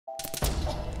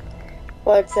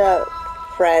What's up,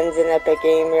 friends in Epic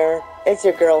Gamer? It's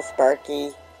your girl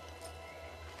Sparky,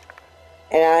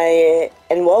 and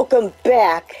welcome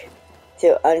back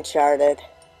to Uncharted.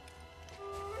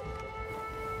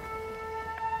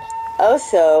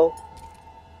 Also,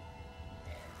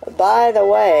 by the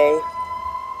way,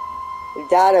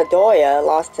 Dada Doya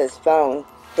lost his phone.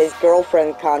 His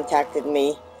girlfriend contacted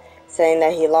me saying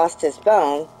that he lost his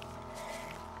phone.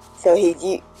 So he's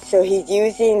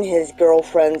using his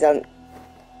girlfriend's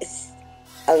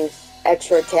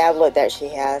extra tablet that she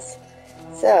has.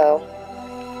 So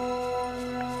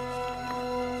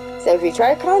if you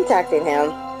try contacting him,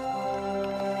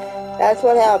 that's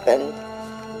what happened.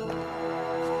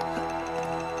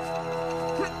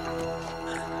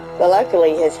 But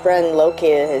luckily his friend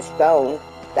located his phone.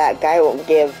 That guy won't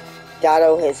give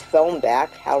Dotto his phone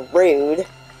back. How rude.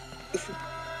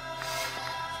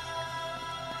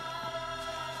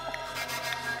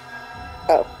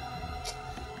 Oh.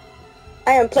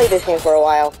 I haven't played this game for a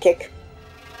while. Kick.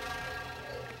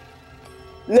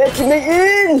 Let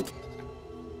me in!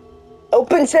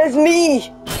 Open says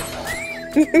me!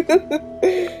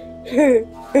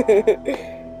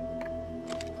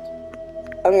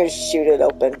 I'm gonna shoot it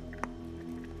open.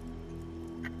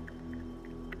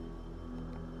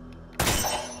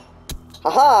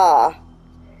 Haha!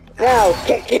 Now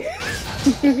kick!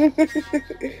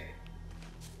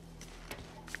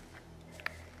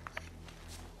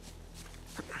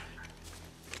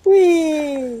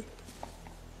 Whee!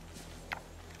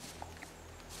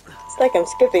 It's like I'm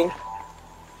skipping.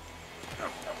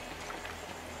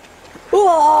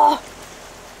 Whoa!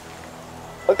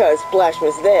 What kind of splash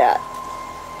was that?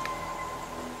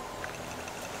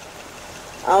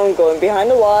 I'm going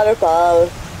behind the waterfall.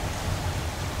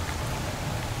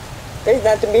 There's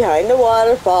nothing behind the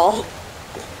waterfall.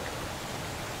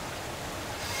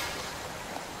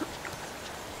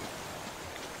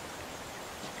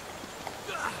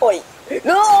 Oi!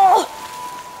 No!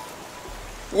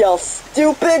 Y'all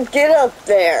stupid, get up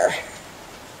there.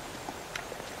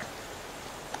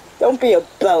 Don't be a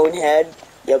bonehead,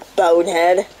 you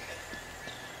bonehead.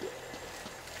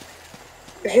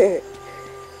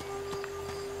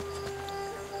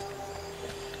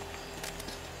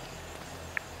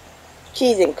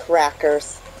 Cheese and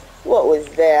crackers. What was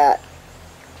that?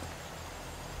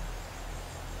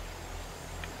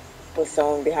 Was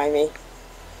someone behind me?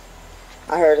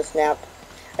 I heard a snap.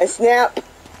 A snap!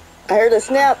 I heard a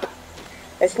snap!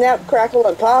 A snap, crackle,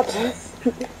 and pop.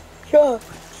 Yeah,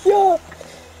 yeah.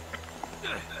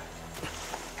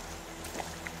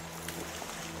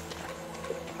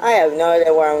 I have no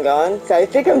idea where I'm going, so I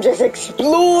think I'm just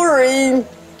exploring.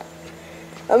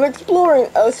 I'm exploring.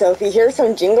 Oh, so if you hear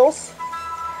some jingles,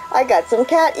 I got some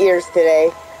cat ears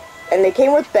today, and they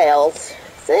came with bells.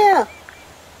 So yeah.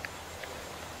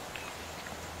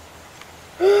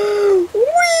 Whee!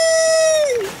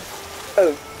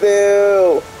 Oh,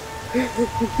 boo!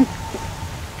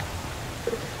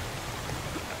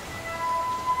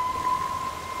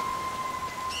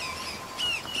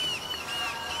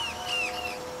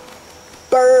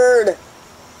 Bird!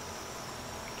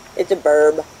 It's a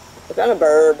burb. It's not a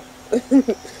burb.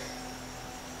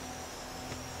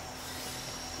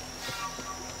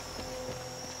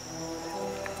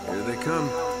 Here they come.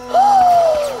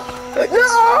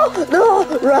 No! No!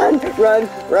 Run! Run!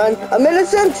 Run! I'm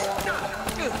innocent!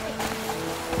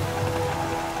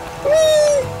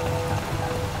 Whee!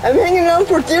 I'm hanging on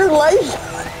for dear life!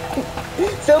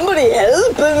 Somebody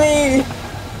help me!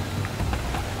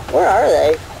 Where are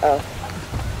they? Oh.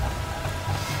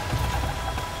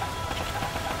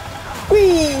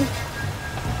 Whee!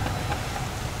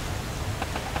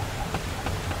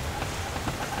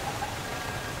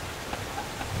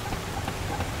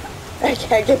 I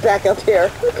can't get back up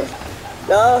here.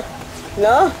 No.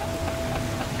 No.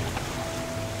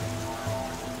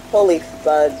 Holy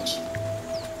fudge.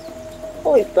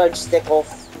 Holy fudge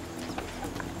stickles.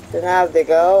 Then I have to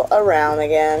go around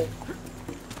again.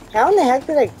 How in the heck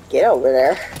did I get over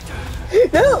there?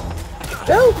 No!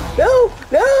 No! No!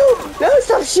 No! No!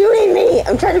 Stop shooting me!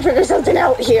 I'm trying to figure something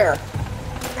out here.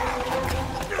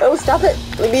 Oh, stop it!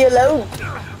 Leave me alone.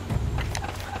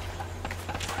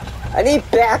 I need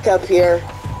backup here.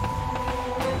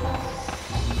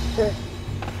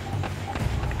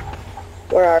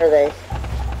 Where are they?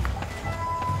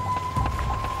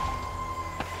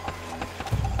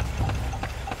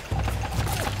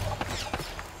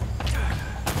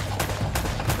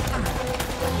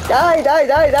 Die, die,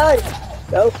 die, die!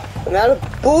 No, I'm out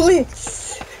of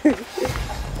bullets! I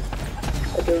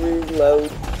have to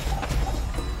reload.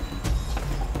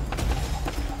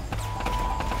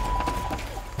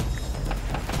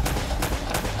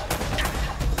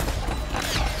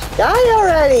 Die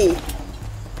already!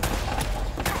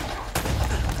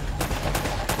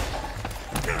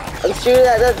 I'm sure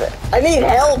that doesn't. I need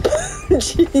help!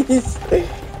 Jeez.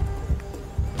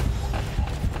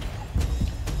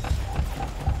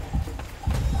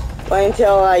 Wait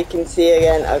until I can see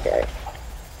again. Okay.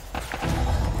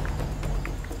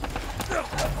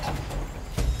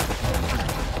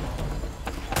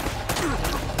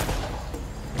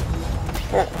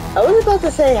 I was about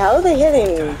to say, how are they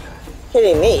hitting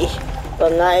me,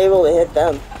 but I'm not able to hit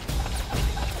them.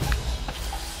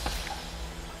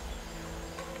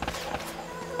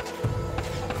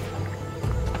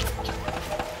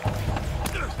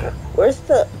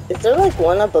 Is there like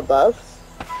one up above?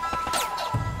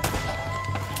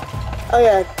 Oh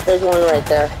yeah, there's one right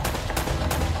there.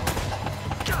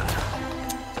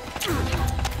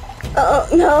 Oh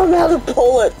no, I'm out of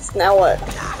bullets. Now what?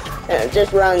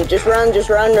 Just run, just run, just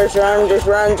run, just run, just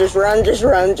run, just run, just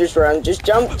run, just run, just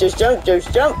jump, just jump,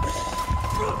 just jump.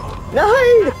 No!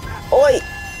 Oi!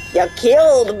 You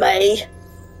killed me!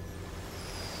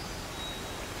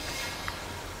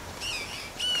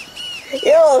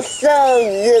 Your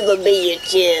sons of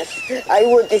bitches! I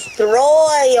will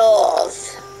destroy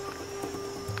yours!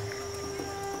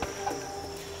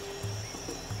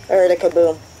 I heard a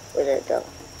kaboom. Where did it go?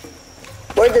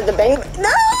 Where did the bang? No!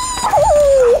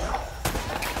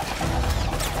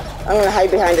 I'm gonna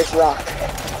hide behind this rock.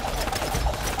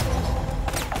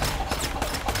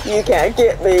 You can't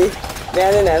get me.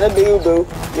 Nana nana boo boo.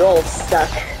 You're all stuck.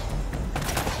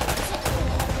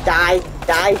 Die.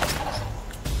 Die.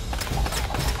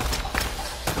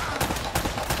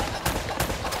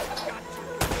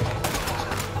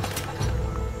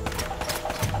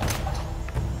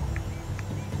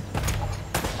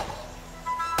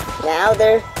 Now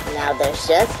there's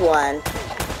just one.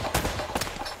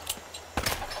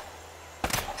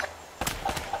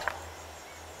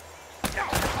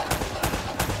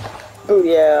 Oh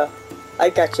yeah, I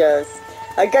gotcha.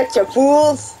 I gotcha,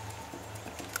 fools.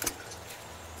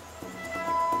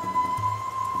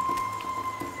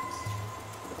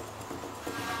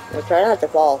 Now try not to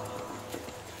fall.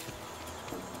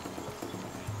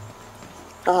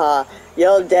 Haha,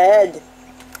 you're dead.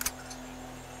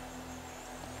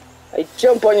 I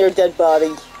jump on your dead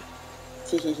body.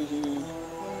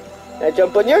 I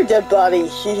jump on your dead body.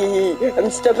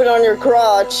 I'm stepping on your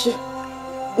crotch.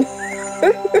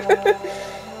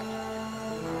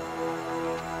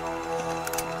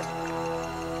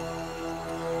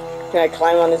 Can I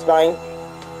climb on this vine?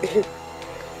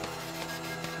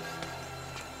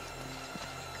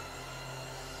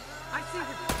 I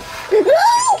see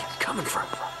No! coming from.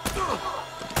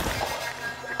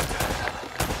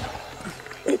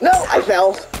 No, I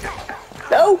fell.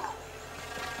 No.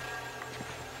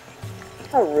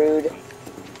 How rude.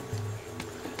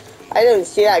 I didn't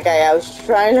see that guy. I was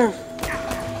trying to.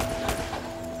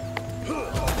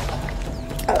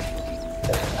 Oh.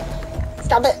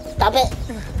 Stop it. Stop it.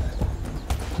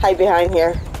 Hide behind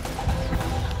here.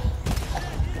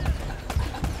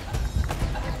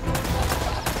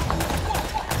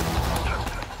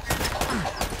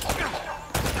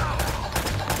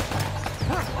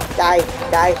 Die,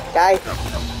 die, die.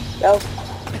 No.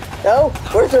 No,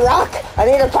 where's the rock? I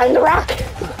need to find the rock.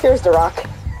 Here's the rock.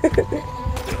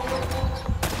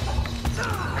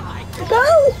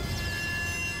 No!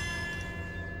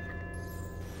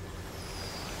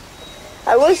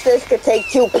 I wish this could take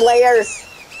 2 players.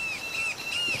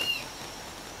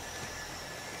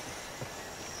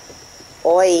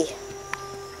 Oi.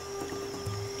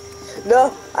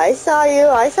 No, I saw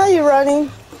you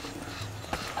running.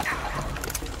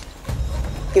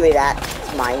 Give me that.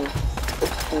 It's mine.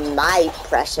 It's my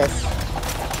precious.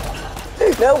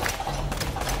 No.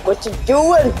 What you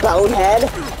doing, bonehead?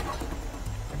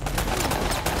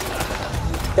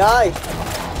 Die.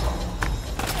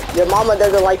 Your mama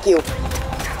doesn't like you.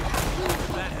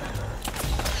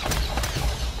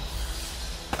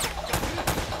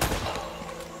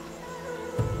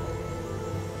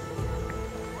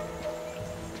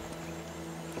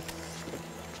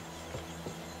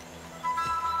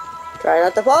 Try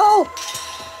not to fall.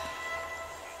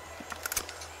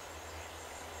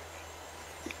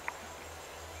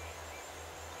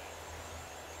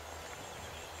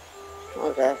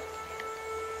 Okay.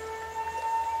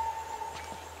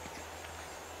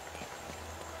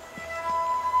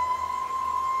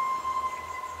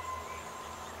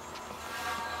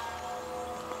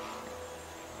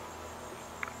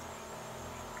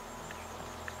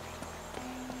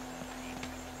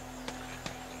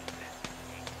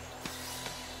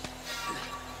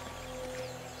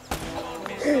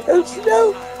 Oh, no!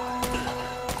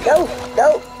 No! No!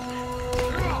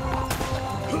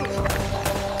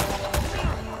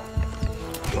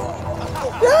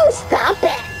 No, stop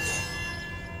it!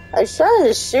 I was trying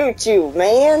to shoot you,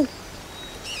 man.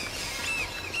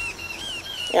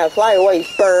 Yeah, fly away,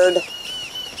 bird.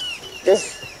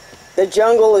 The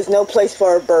jungle is no place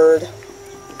for a bird.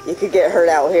 You could get hurt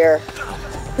out here.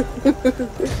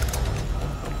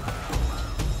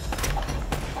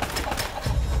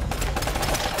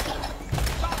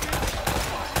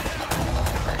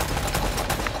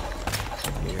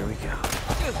 Here we go.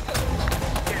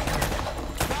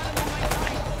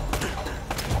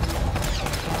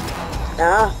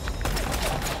 Ah.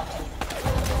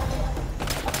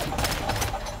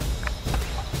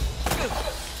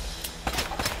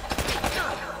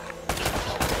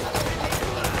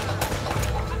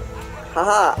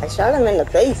 Haha, I shot him in the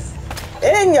face.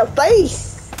 In your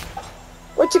face!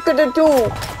 What you gonna do?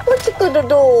 What you gonna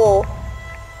do?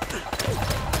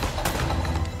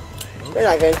 You're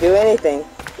not gonna do anything.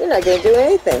 You're not gonna do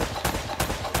anything.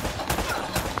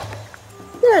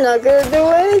 You're not gonna do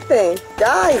anything.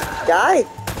 Die! Die!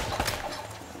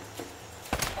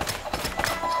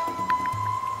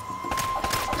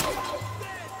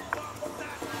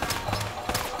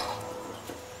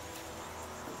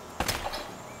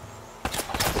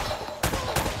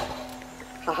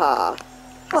 Haha.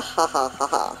 Ha ha ha ha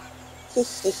ha. Hee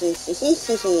hee hee hee hee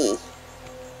hee hee.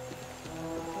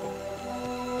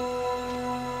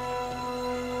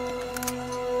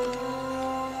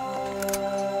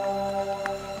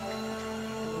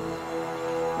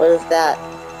 What is that?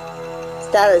 Is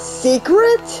that a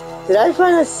secret? Did I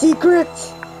find a secret?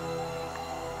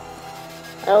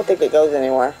 I don't think it goes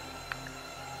anywhere.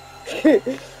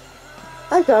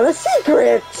 I found a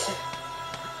secret!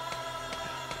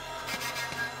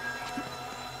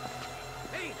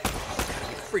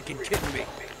 Freaking kidding me.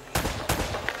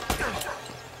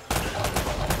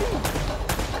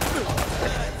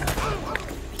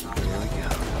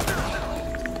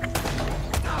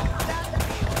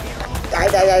 Die,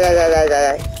 die, die, die, die, die,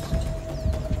 die.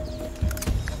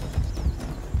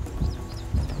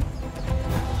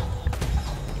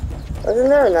 Wasn't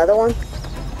there another one?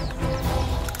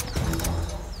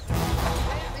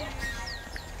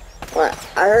 What?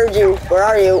 I heard you. Where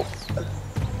are you?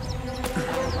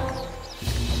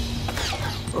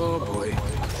 Oh boy.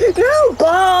 No!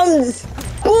 Bombs!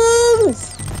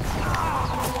 Bombs!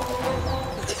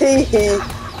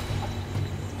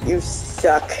 You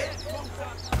suck.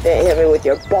 Didn't hit me with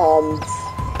your bombs.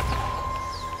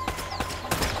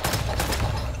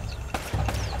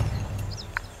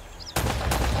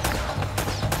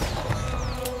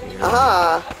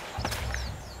 Aha!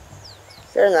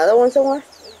 Is there another one somewhere?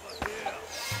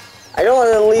 I don't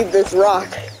want to leave this rock.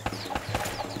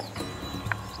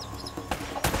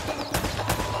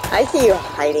 I see you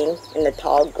hiding in the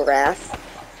tall grass.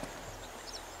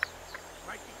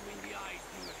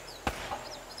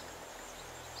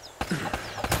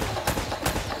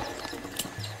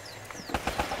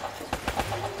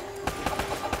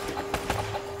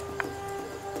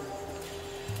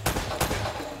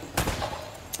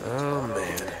 Oh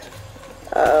man.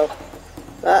 Uh-oh.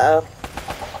 Uh-oh.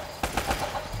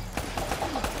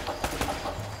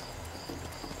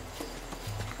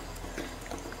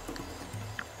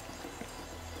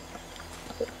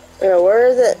 Yeah, where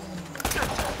is it?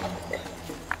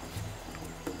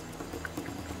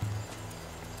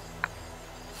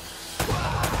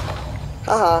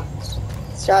 Haha.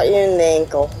 Shot you in the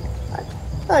ankle.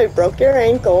 I broke your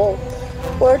ankle.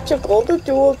 What you gonna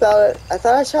do about it? I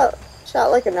thought I shot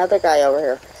like another guy over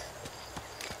here.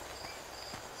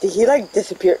 Did he like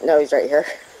disappear? No, he's right here.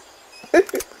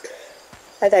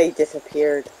 I thought he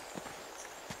disappeared.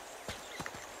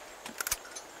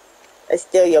 I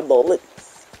steal your bullets.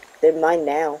 They're mine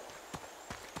now.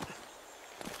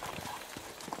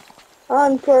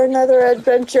 On for another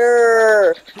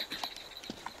adventure!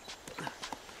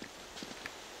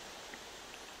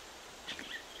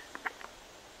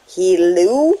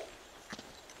 Hello?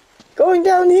 Going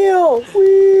downhill!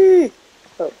 Whee!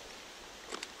 Oh.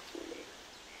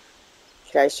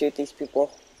 Should I shoot these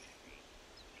people?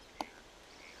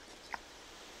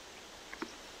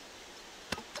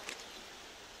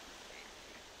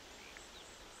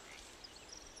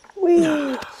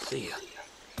 Whee! See ya.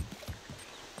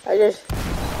 I just...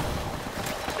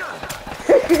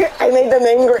 I made them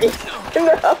angry.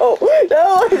 No!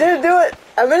 No, I didn't do it!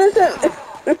 I'm innocent!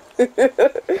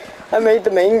 I made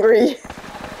them angry.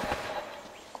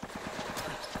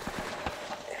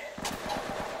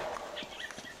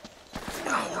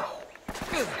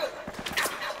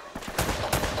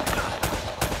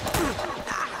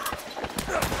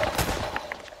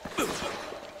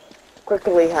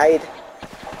 Quickly hide.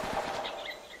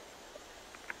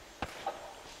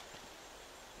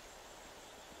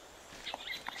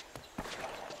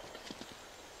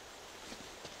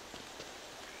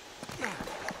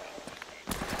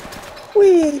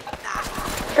 Whee!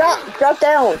 Drop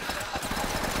down!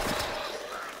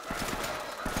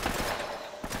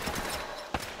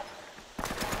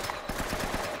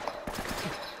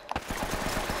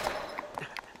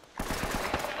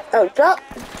 Oh, drop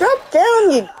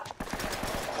down,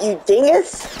 you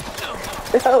dingus!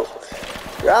 No,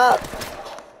 drop.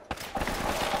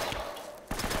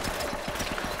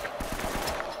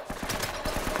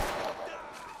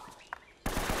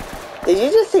 Did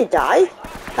you just say die?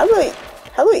 How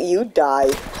about you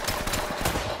die?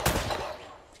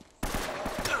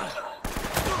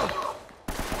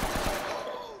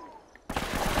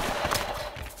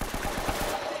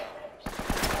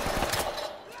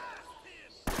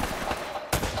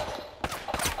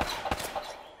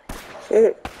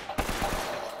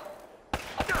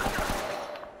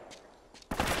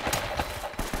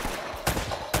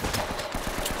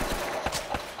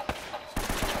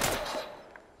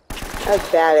 That's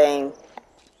bad aim.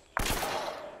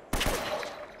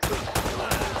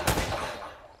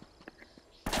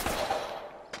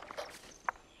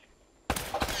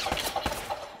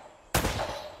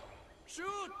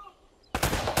 Shoot!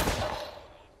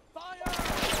 Fire!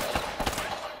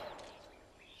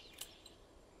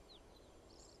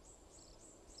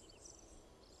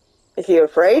 Is he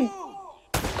afraid?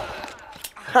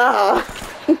 Ha!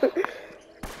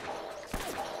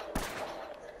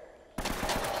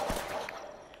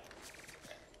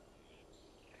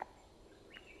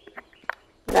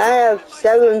 Now I have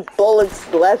 7 bullets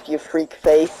left, you freak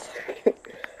face.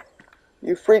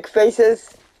 You freak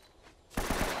faces.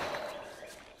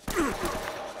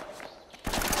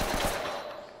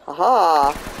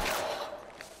 Haha.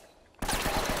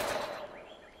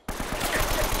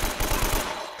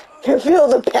 Can feel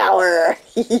the power.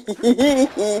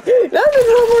 Now there's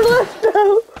 1 more left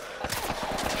though.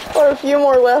 Or a few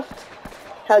more left.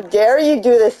 How dare you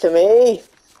do this to me?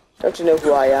 Don't you know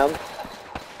who I am?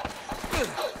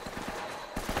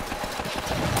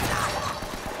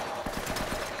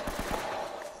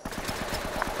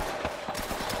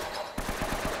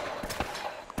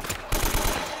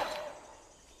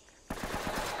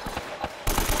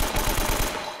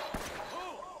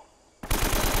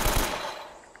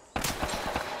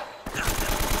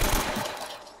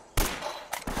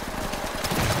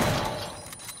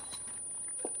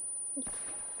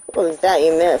 What was that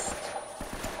you missed?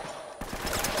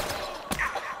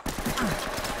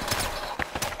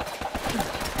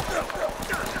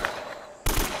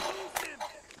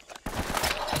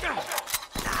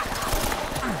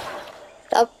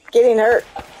 Stop getting hurt.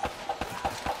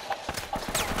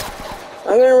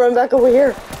 I'm gonna run back over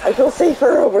here. I feel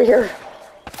safer over here.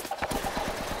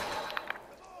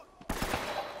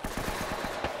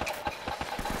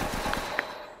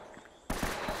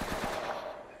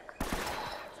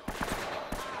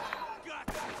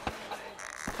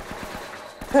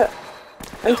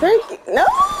 I'm trying to... No!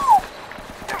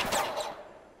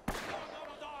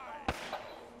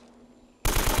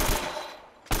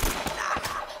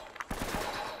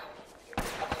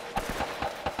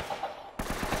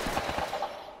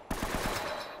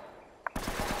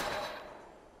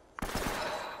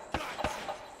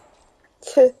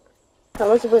 How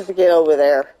am I supposed to get over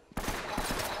there?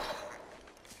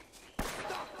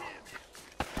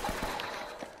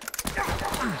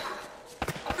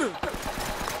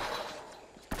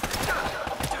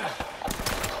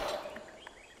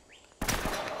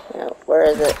 No, where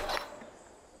is it?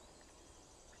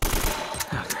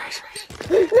 Oh,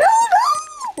 great. No!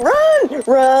 Run!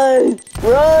 Run!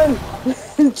 Run!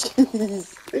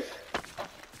 Jeez.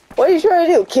 What are you trying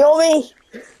to do? Kill me?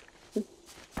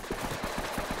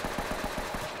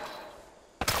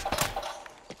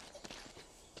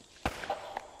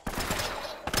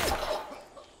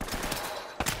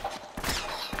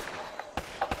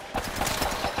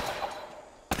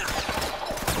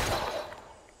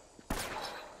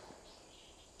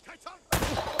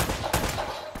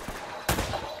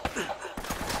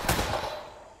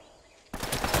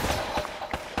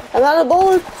 I'm out of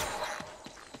bullets.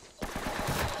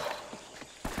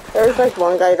 There was like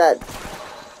one guy that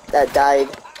died.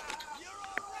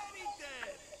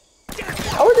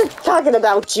 I wasn't talking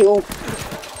about you.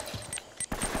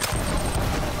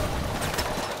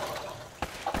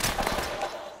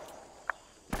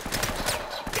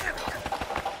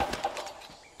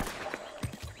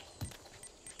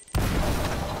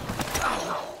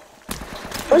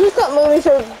 Or just stop moving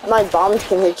so my bombs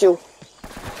can hit you.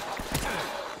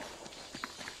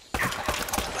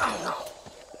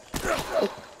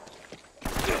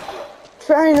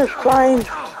 Trying to find.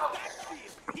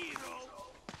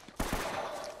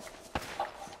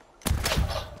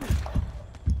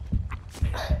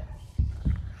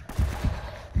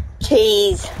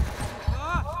 Jeez.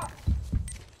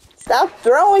 Stop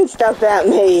throwing stuff at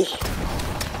me.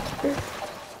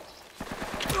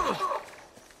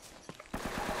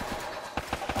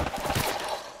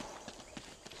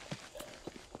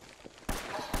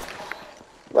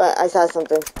 What? I saw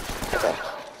something. Okay.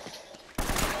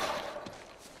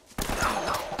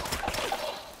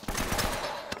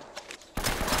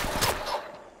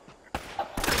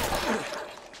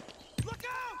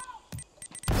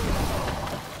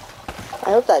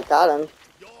 I hope that got him.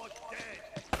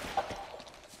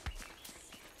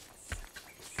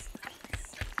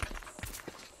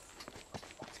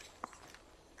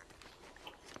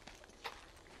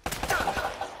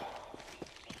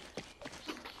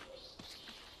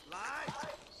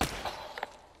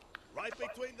 Right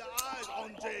between the eyes,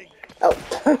 on Jing. Oh.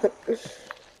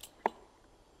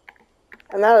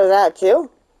 I'm out of that too.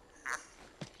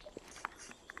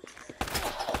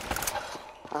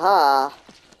 Aha.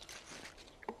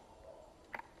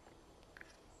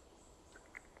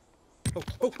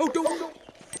 Oh, don't.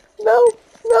 No,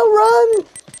 no, run.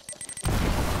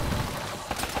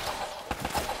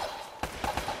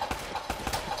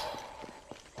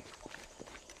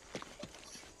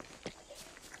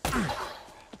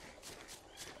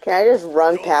 Can I just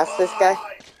run past this guy?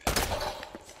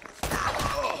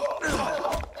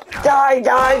 Die,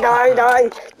 die, die, die.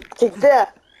 Take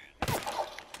that.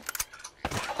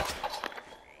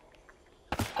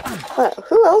 What?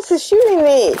 Who else is shooting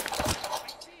me?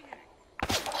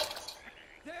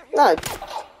 No,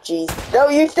 jeez. No,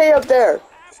 you stay up there.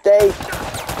 Stay.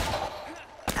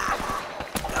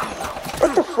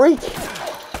 What the freak?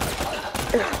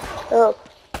 Oh,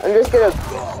 I'm just gonna...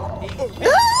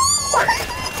 No!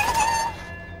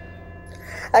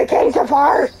 I came so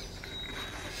far!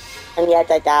 And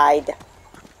yet I died.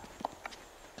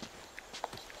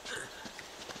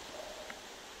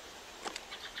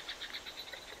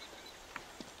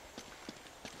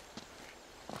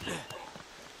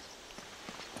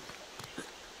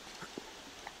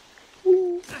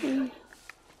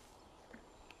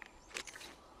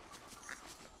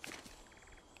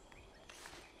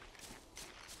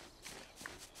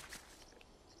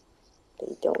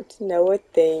 They don't know a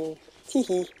thing.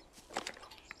 Teehee.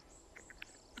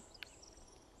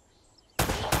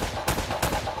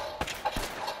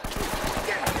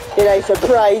 Did I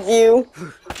surprise you?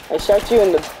 I shot you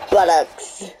in the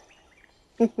buttocks.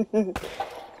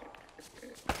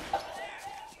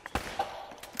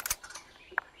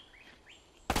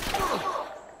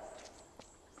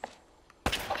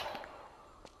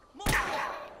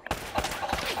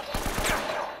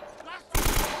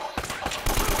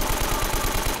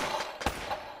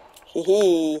 Hee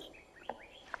hee.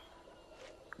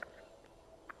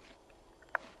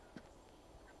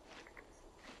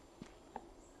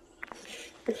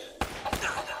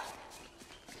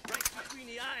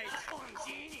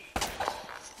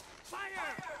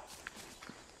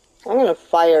 I'm gonna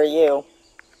fire you.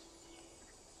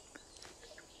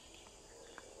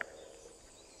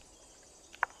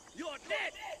 You're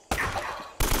dead.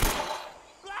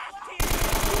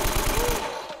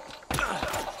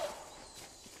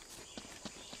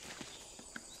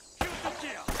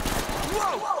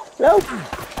 Nope.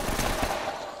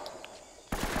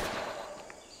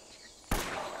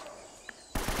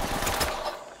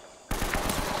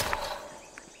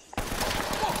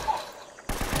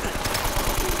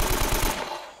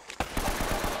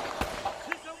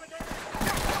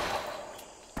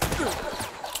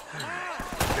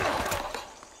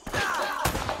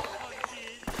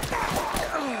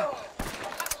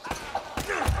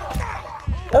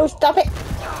 No, stop it!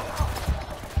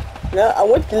 No, I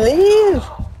want to live!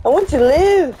 I want to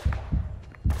live!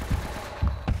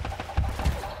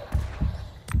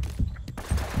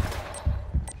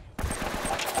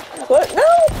 What? No!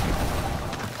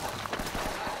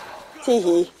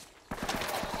 Teehee.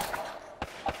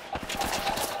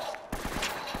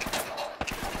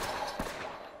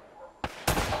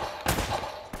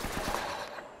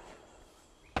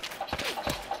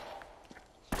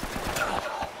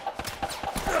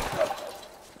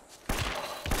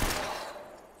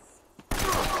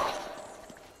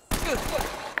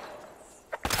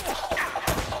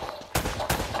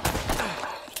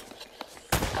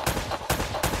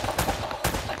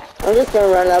 I'm just gonna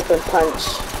run up and punch.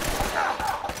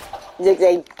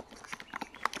 Zigzag.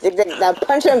 Zigzag. Now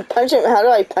punch him, punch him. How do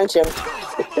I punch him?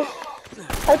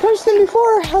 I punched him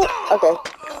before. How? Okay.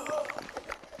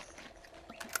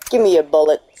 Give me your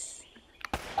bullets.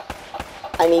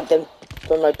 I need them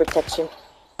for my protection.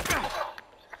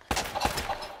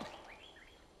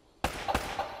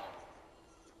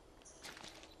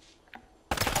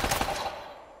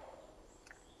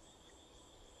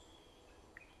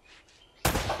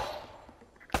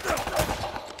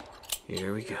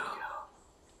 Here we go.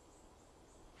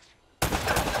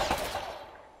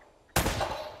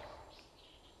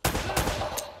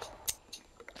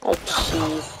 Oh,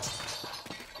 jeez.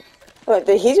 What,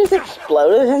 did he just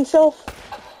explode himself?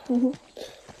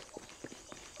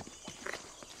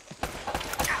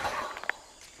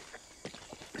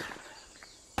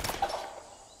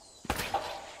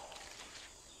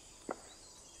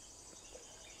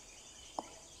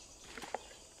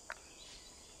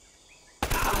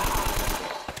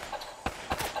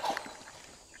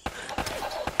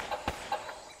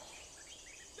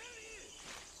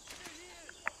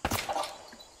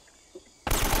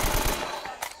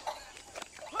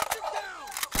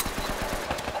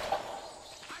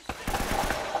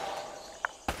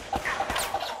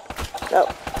 No.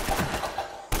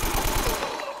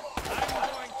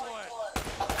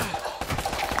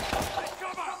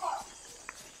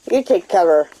 You take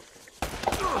cover.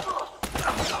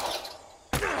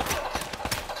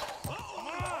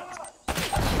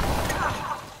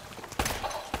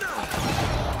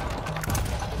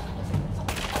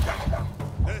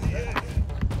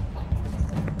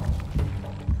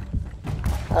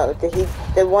 Oh,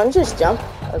 did one just jump?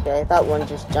 Okay, I thought one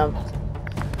just jumped.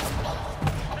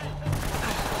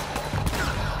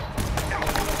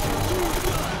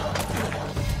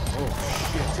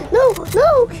 No,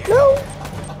 no, no!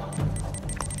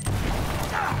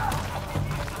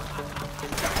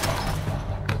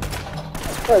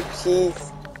 Oh, jeez.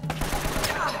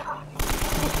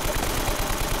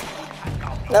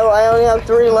 No, I only have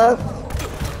 3 left.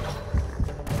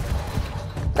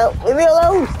 No, leave me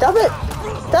alone! Stop it!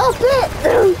 Stop it!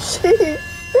 Oh, jeez.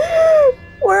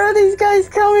 Where are these guys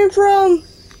coming from?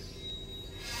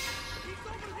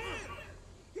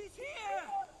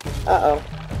 Uh-oh.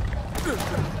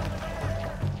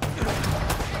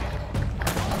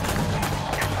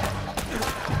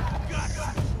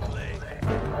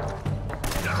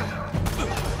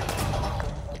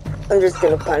 I'm just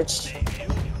gonna punch.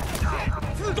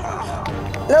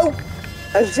 No!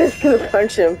 I'm just gonna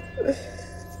punch him.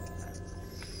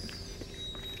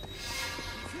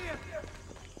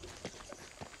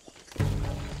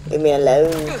 Leave me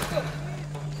alone.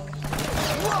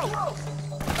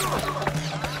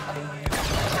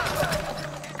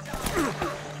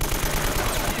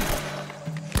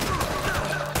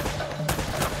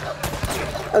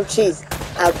 Oh, jeez.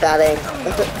 Out that aim.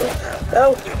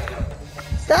 No!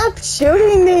 Stop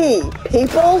shooting me,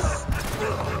 peoples!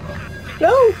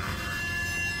 No!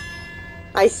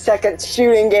 I suck at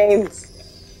shooting games.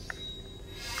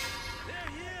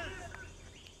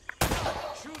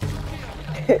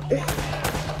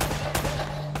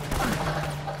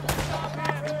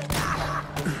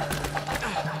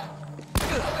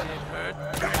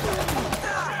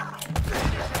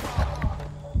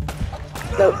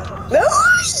 No. No!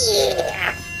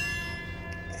 Yeah!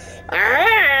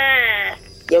 Ah!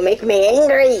 You make me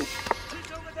angry. He's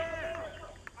over there.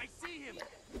 I see him.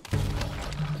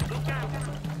 Look out.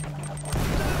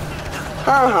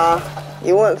 Uh-huh.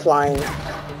 You went flying.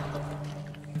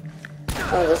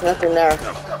 Oh, there's nothing there.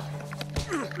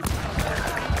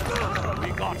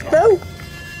 No!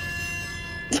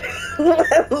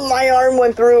 My arm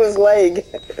went through his leg.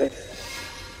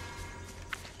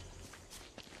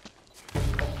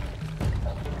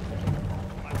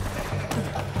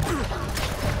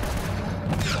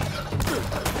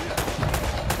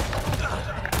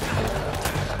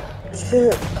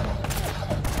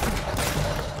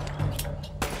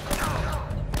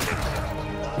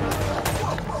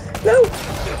 No!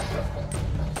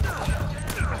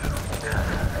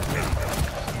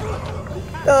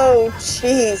 Oh,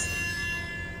 jeez.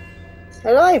 How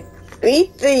do I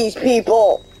beat these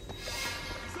people?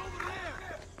 He's over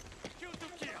there. Kill to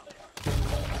kill.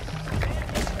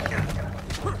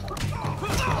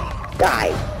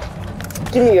 Die.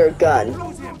 Give me your gun.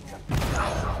 Lose him.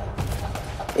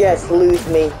 Yes, lose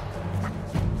me.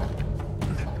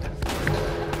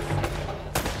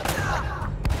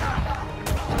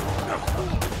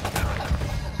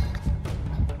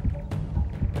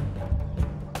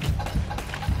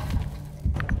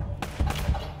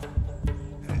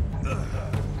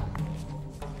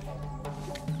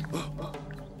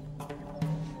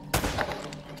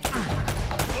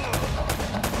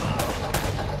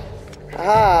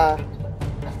 Ah.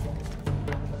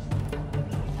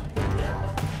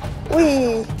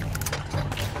 Whee!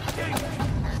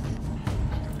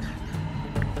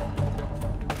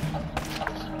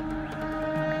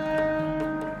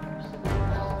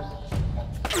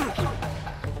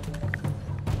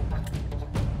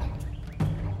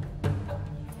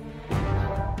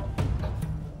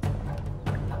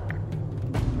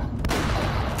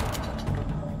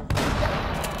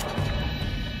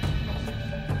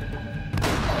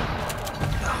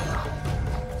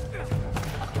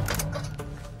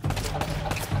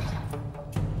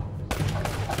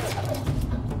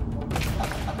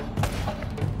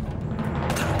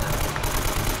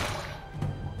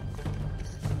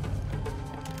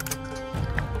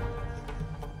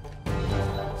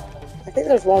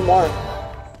 there's one more.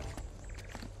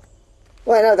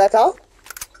 Wait, no, that's all?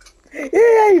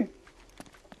 Yay!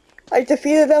 I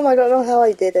defeated them. I don't know how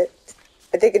I did it.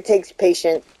 I think it takes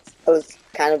patience. I was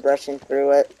kind of rushing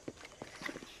through it.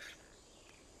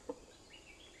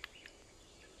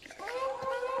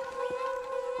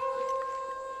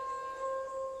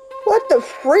 What the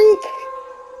freak?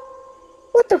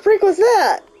 What the freak was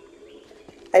that?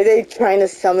 Are they trying to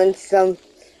summon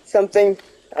something?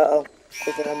 Uh-oh.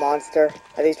 Is it a monster?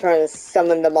 Are they trying to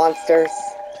summon the monsters?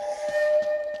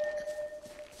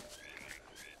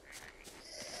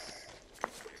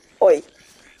 Oi.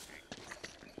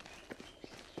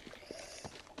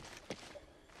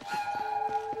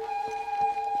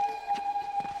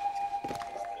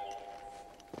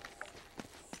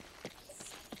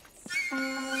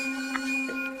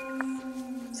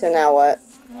 So now what?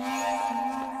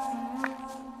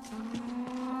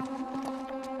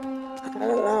 I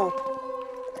don't know.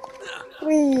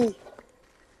 Whee!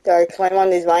 Do I climb on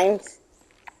these vines?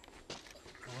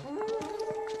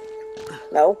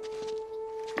 No?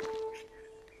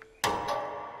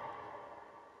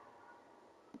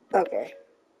 Okay.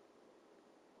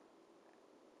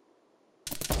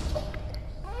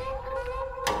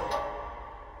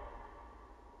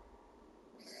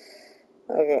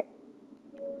 Okay.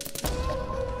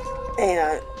 Hang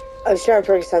on. I was trying to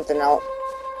figure something out.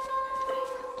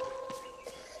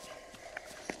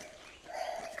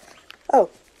 Oh.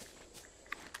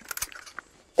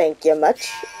 Thank you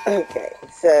much. Okay,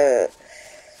 so...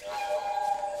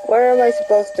 where am I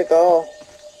supposed to go?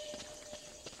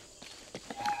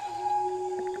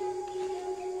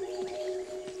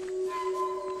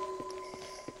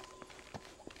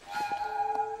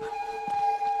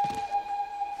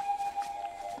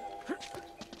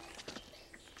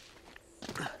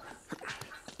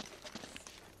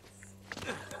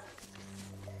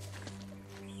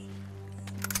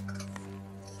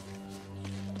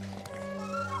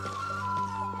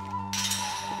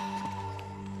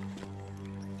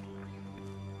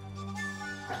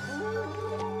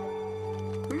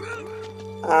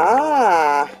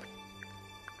 Ah.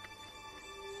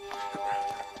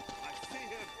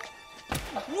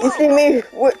 You see me?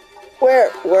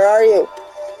 Where are you?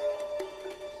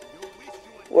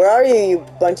 Where are you, you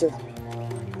bunch of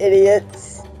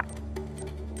idiots?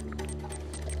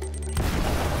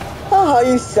 Oh,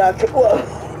 you suck. Whoa.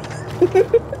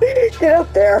 Get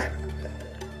up there.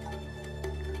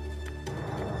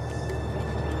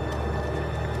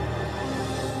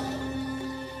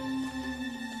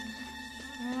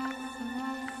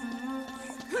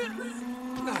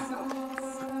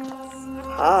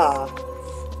 Ah.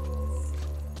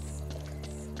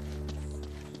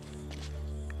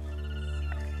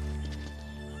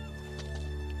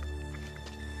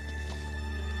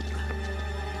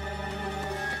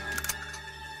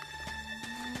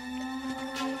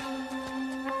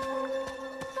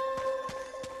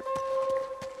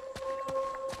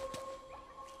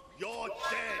 You're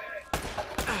dead.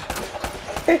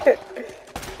 Take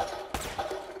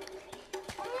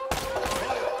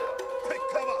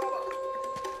cover.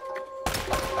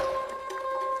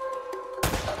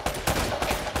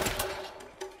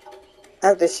 I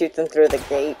have to shoot them through the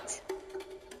gate.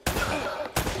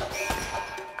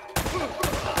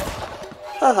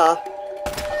 Haha.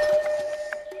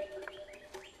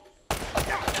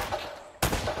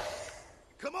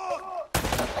 Come on.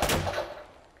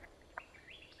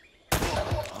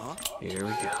 Here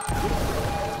we go.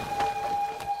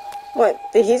 What?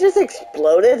 Did he just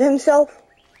exploded himself?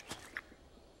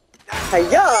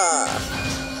 Hiya!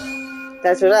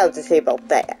 That's what I have to say about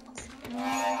that.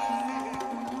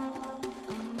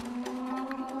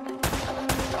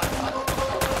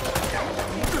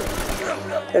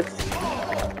 Oops.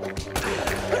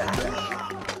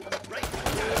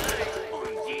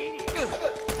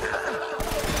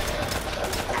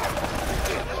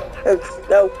 Oops,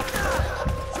 no.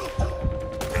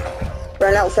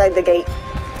 Run outside the gate.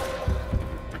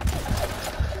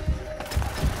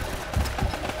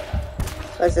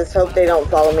 Let's just hope they don't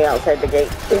follow me outside the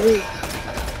gate.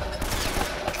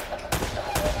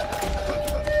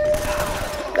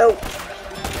 Nope.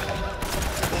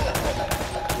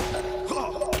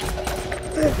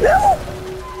 No!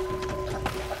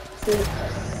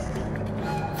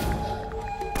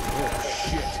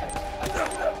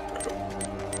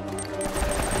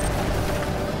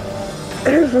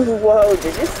 Whoa,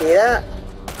 did you see that?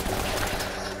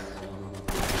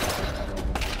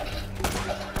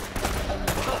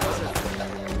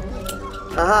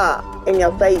 Aha, in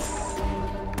your face.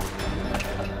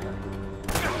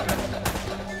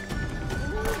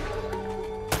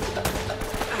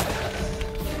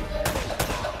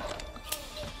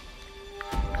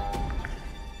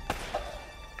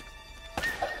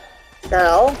 that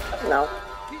all? No.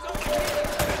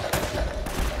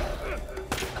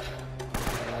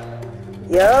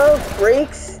 Yo,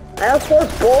 freaks. I have 4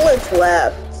 bullets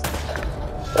left.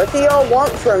 What do y'all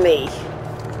want from me?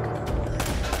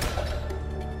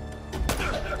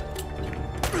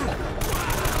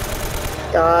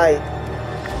 Die.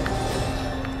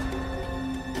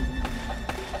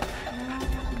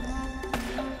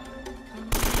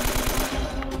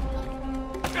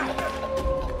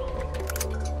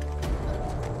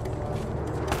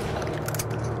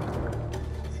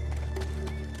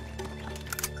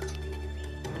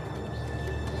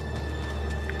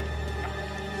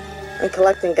 I'm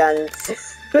collecting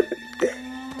guns.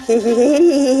 Hee hee hee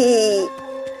hee hee.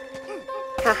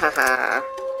 Ha ha ha.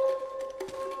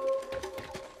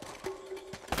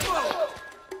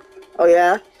 Oh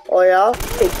yeah? Oh yeah?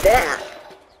 Take that.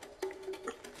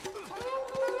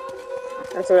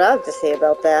 That's what I have to say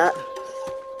about that.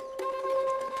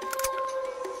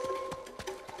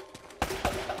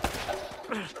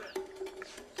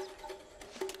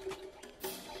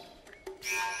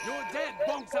 You're dead,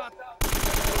 Bongsat.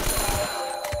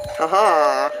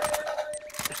 Haha.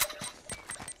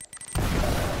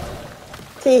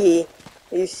 Teehee.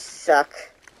 You suck.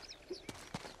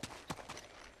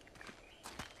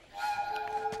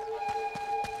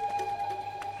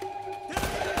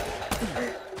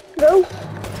 No.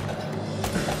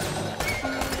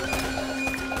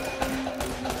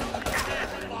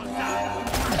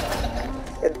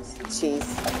 Good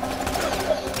cheese.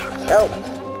 Oh.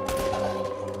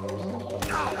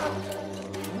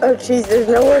 Oh jeez, there's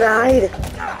nowhere to hide.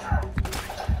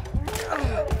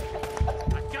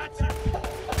 I got you.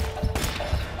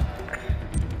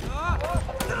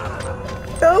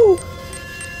 No.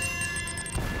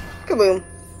 Kaboom.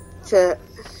 Shit.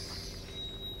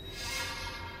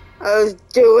 I was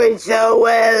doing so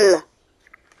well.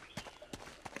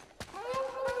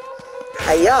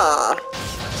 Hiya.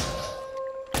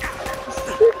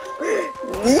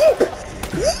 Yeep.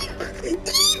 Yeep.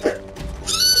 Yeep.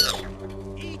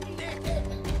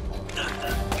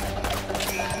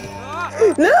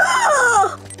 No!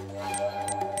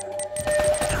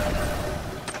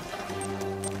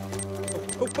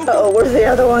 Uh-oh, where's the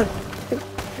other one?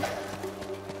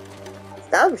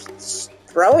 Stop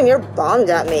throwing your bombs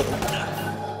at me.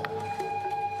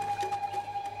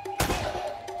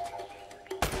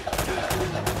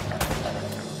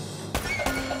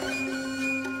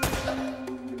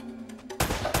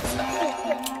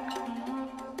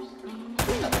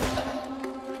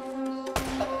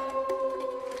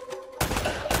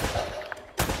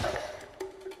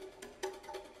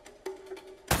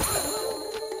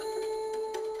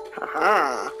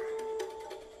 Haha.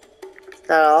 Is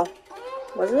that all?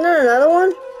 Wasn't there another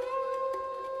one?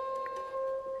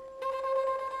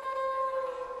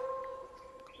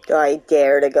 Do I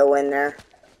dare to go in there?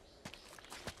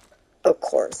 Of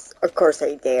course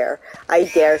I dare. I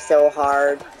dare so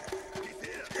hard.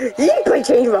 Yeep, I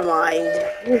changed my mind.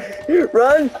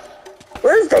 Run!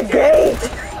 Where's the gate?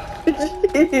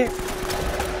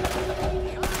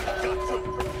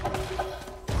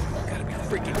 Gotta be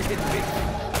freaking kidding me.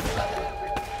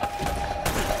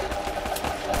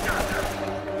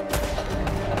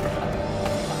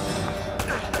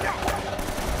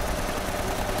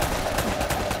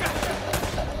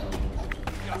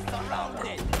 You're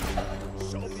surrounded.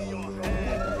 Show me your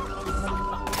hand.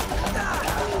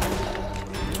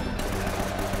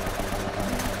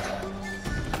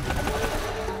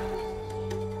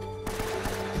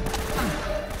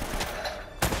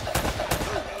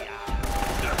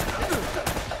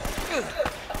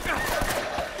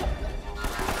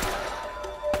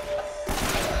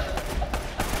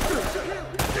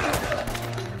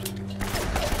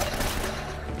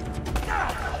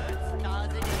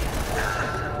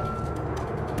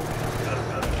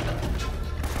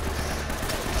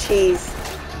 Jeez.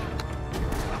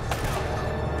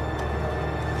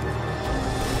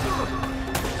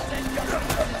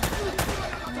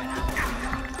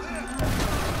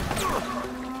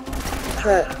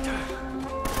 Cut.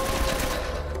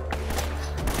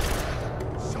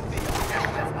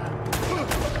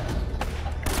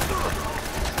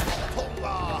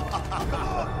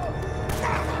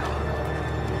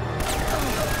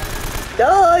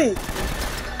 Die!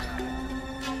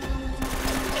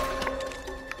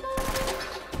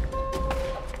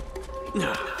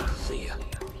 See ya.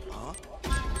 Huh?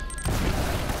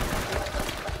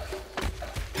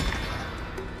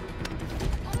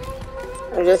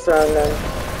 I'm just throwing them.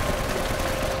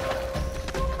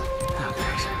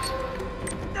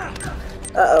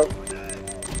 Uh-oh.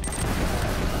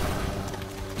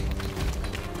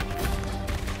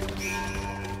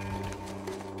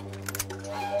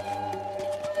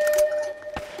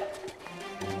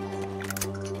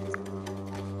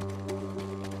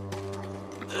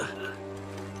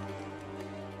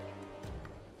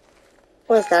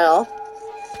 Was that all?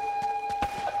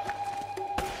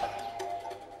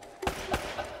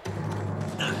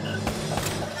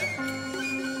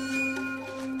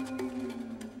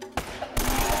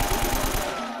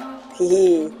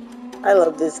 Hee. I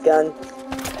love this gun.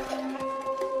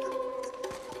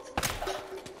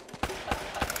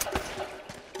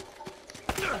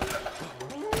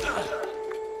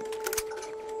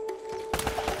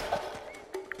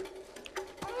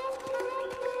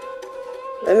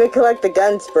 Let me collect the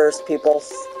guns first, peoples.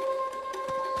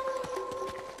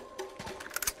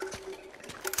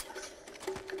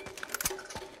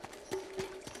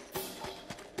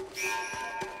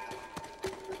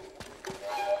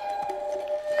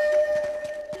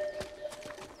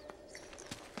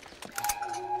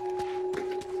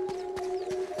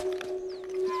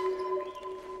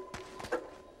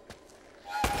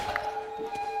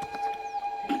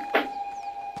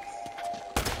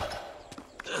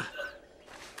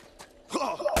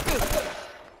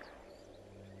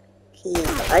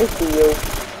 I see you.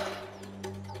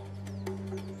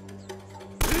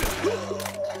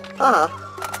 Ah.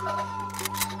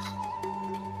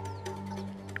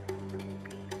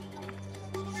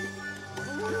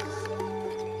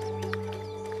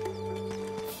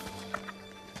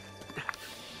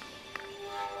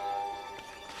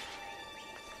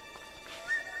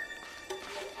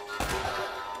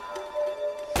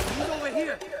 He's over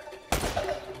here.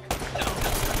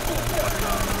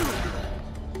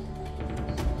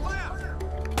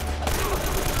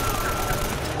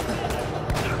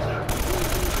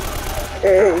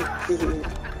 Hey.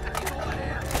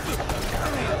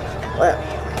 Well,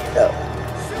 no.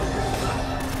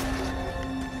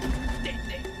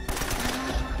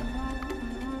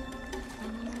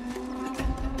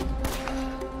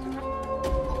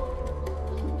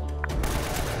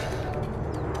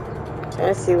 Trying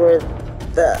to see where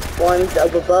the ones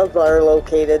up above are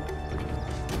located.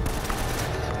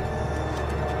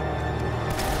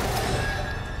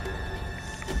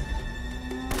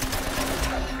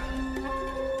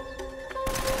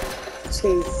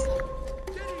 Jeez.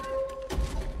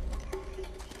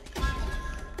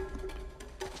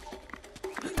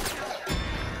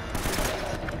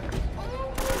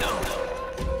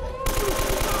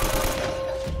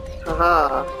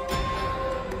 Haha.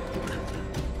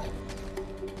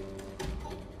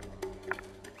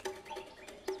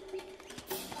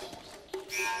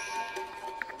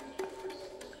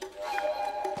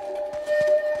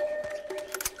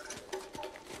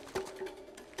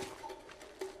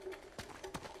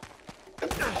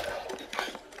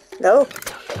 No.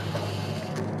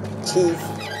 Jeez.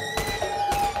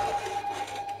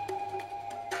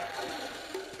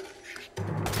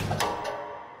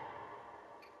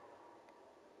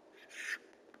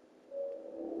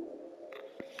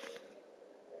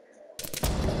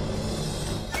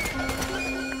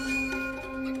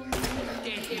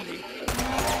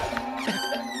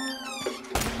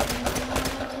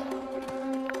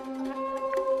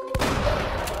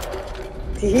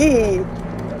 Tee.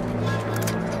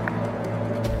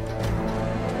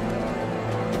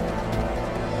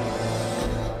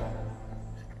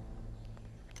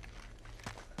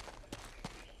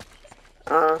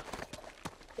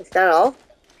 Is that all?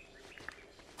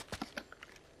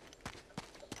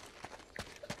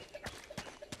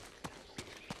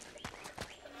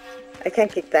 I can't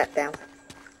kick that down.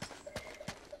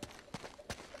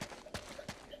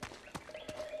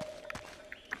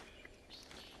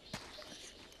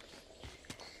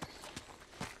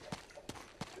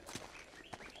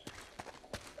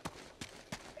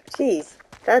 Jeez,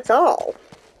 that's all.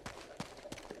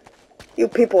 You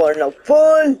people are no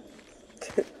fun.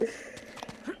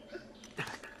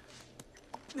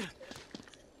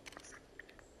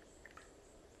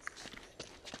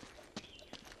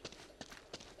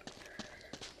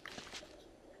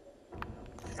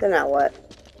 So now what?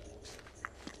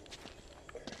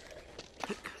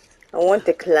 I want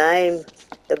to climb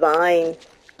the vine.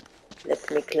 Let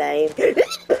me climb.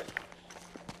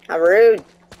 How rude.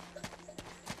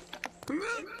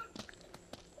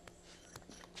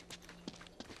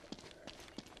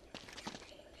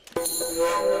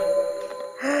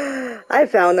 I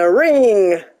found a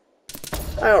ring.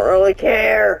 I don't really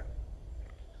care.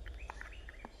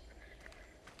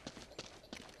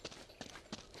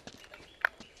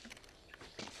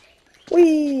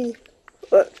 Whee!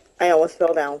 Look, I almost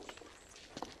fell down.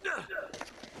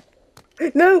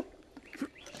 No!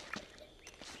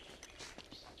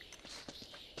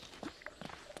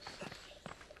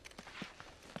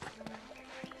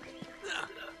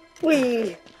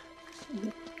 Whee!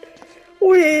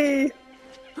 Whee!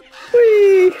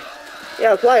 Whee!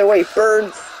 Yeah, fly away,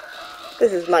 birds.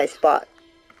 This is my spot.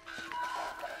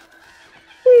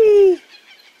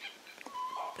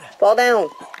 Fall down.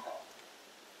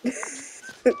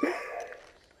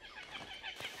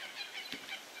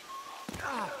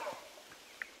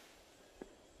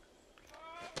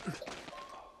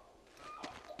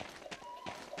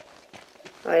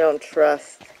 I don't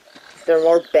trust. Is there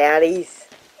more baddies?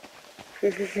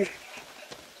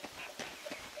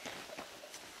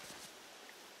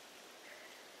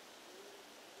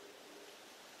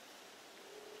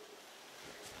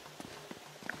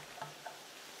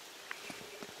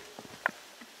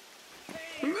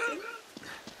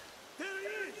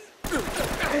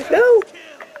 No!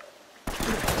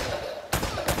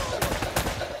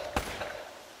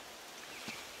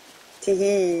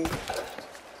 Tee-hee.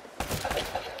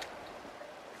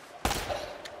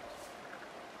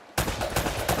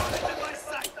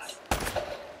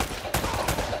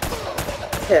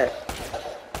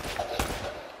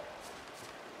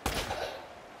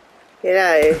 Get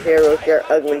out of here with your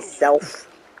ugly self.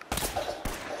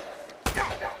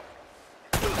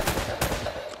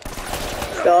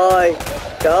 Die!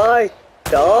 Die!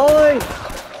 Die!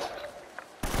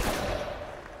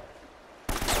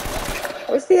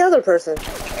 Where's the other person?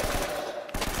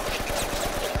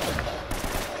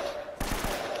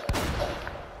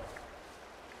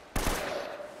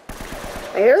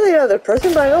 I hear the other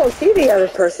person, but I don't see the other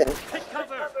person.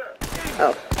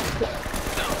 Oh.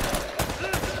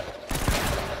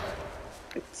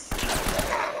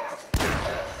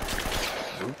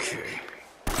 Okay.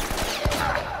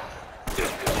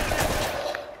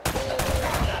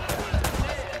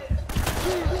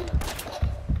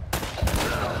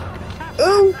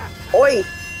 Ooh! Oi!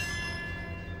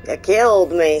 You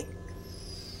killed me.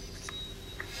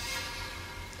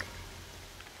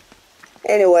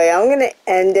 Anyway, I'm gonna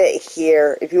end it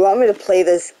here. If you want me to play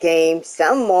this game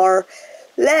some more,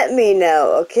 let me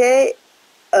know, okay?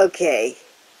 Okay.